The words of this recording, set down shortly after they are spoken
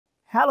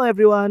Hello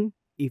everyone.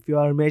 If you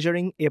are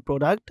measuring a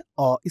product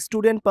or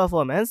student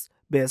performance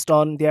based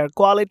on their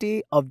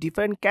quality of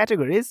different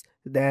categories,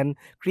 then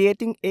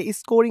creating a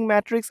scoring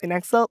matrix in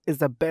Excel is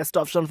the best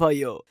option for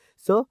you.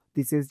 So,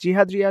 this is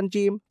Zehad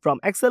Rian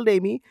from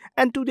Exceldemy,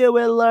 and today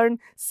we'll learn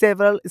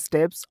several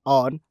steps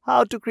on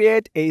how to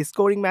create a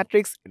scoring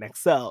matrix in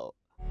Excel.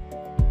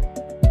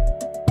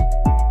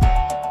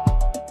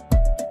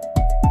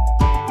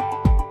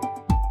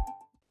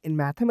 In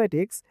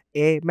mathematics,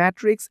 a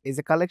matrix is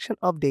a collection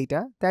of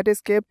data that is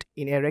kept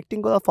in a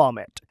rectangular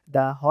format.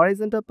 The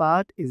horizontal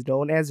part is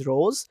known as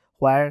rows,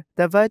 where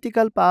the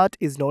vertical part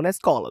is known as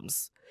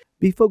columns.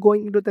 Before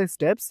going into the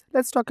steps,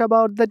 let's talk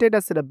about the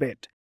dataset a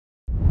bit.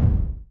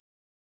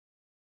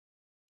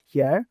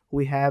 Here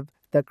we have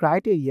the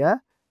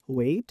criteria,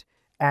 weight,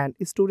 and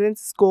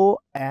student's score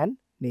and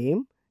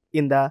name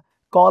in the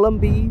column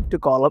B to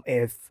column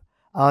F.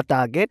 Our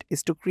target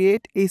is to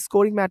create a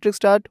scoring matrix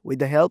chart with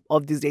the help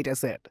of this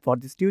dataset. For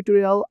this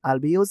tutorial, I'll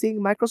be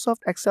using Microsoft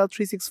Excel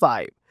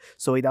 365.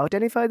 So without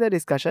any further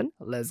discussion,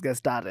 let's get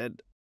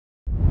started.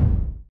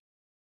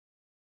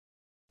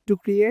 To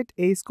create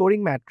a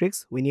scoring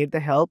matrix, we need the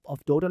help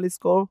of total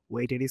score,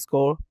 weighted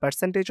score,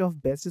 percentage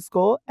of best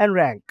score, and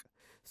rank.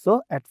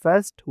 So at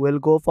first, we'll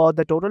go for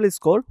the total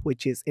score,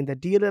 which is in the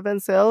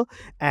D11 cell,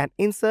 and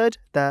insert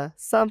the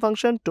sum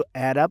function to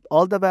add up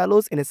all the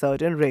values in a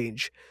certain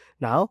range.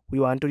 Now, we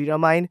want to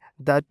determine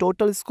the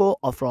total score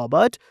of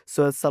Robert,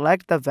 so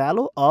select the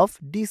value of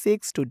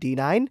D6 to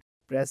D9,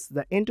 press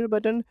the enter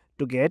button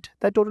to get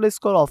the total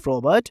score of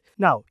Robert.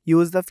 Now,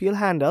 use the fill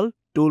handle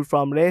tool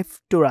from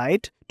left to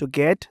right to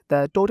get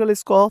the total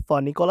score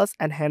for Nicholas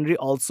and Henry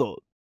also.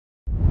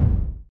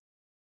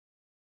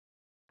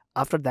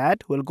 After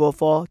that, we'll go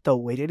for the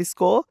weighted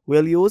score.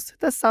 We'll use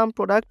the sum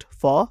product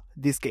for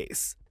this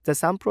case. The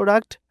sum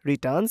product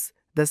returns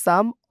the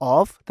sum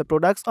of the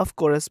products of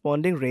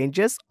corresponding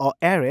ranges or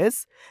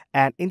arrays,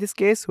 and in this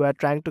case we are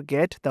trying to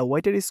get the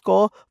weighted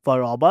score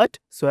for Robert.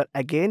 So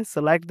again,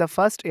 select the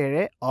first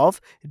array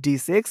of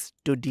D6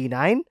 to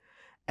D9,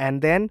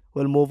 and then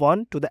we'll move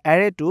on to the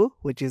array 2,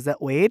 which is the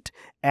weight,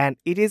 and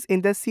it is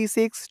in the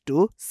C6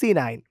 to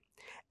C9.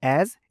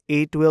 As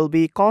it will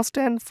be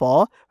constant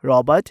for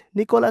Robert,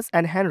 Nicholas,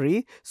 and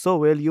Henry, so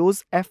we'll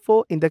use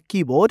F4 in the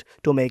keyboard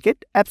to make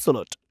it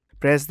absolute.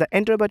 Press the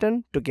enter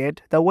button to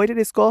get the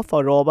weighted score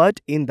for Robert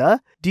in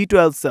the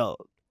D12 cell.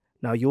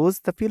 Now use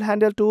the fill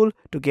handle tool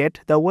to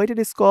get the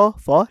weighted score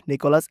for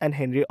Nicholas and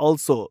Henry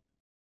also.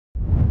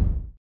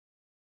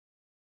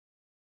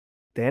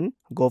 Then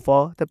go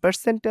for the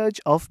percentage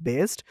of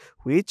best,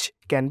 which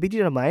can be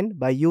determined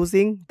by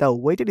using the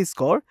weighted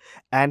score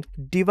and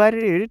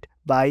divided it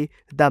by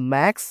the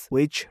max,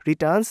 which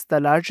returns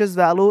the largest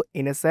value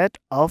in a set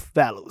of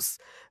values.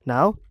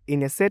 Now,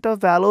 in a set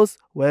of values,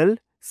 we'll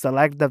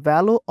select the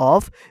value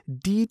of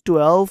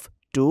D12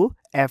 to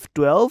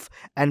F12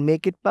 and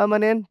make it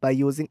permanent by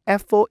using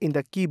F4 in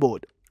the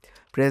keyboard.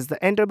 Press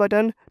the enter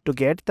button to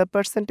get the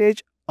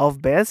percentage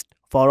of best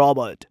for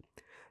Robert.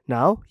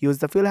 Now, use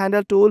the fill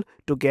handle tool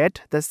to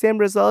get the same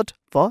result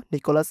for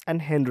Nicholas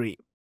and Henry.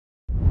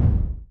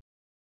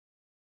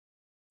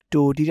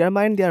 To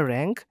determine their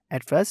rank,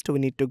 at first we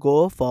need to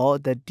go for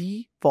the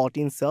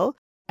D14 cell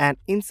and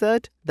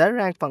insert the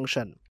rank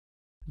function.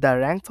 The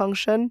rank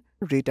function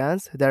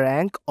returns the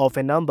rank of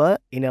a number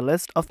in a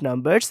list of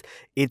numbers,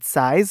 its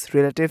size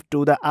relative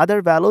to the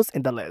other values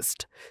in the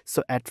list.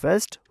 So at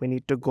first we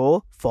need to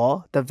go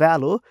for the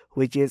value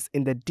which is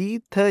in the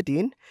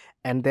D13,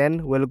 and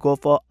then we'll go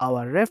for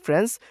our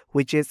reference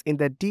which is in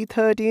the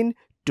D13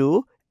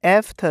 to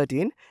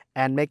F13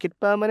 and make it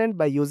permanent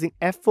by using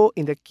F4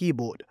 in the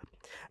keyboard.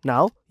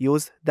 Now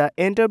use the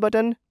enter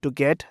button to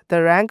get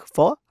the rank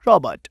for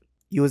Robert.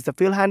 Use the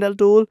fill handle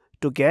tool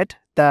to get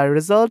the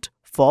result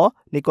for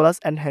Nicholas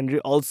and Henry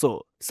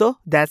also. So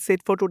that's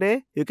it for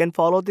today. You can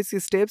follow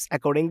these steps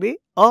accordingly,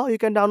 or you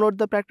can download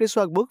the practice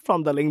workbook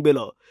from the link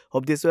below.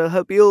 Hope this will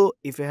help you.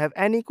 If you have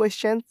any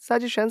questions,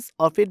 suggestions,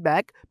 or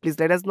feedback, please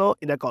let us know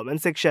in the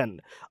comment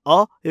section.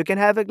 Or you can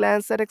have a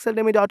glance at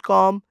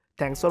exceldemy.com.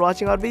 Thanks for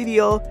watching our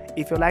video.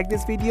 If you like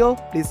this video,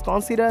 please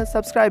consider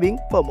subscribing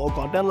for more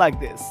content like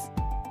this.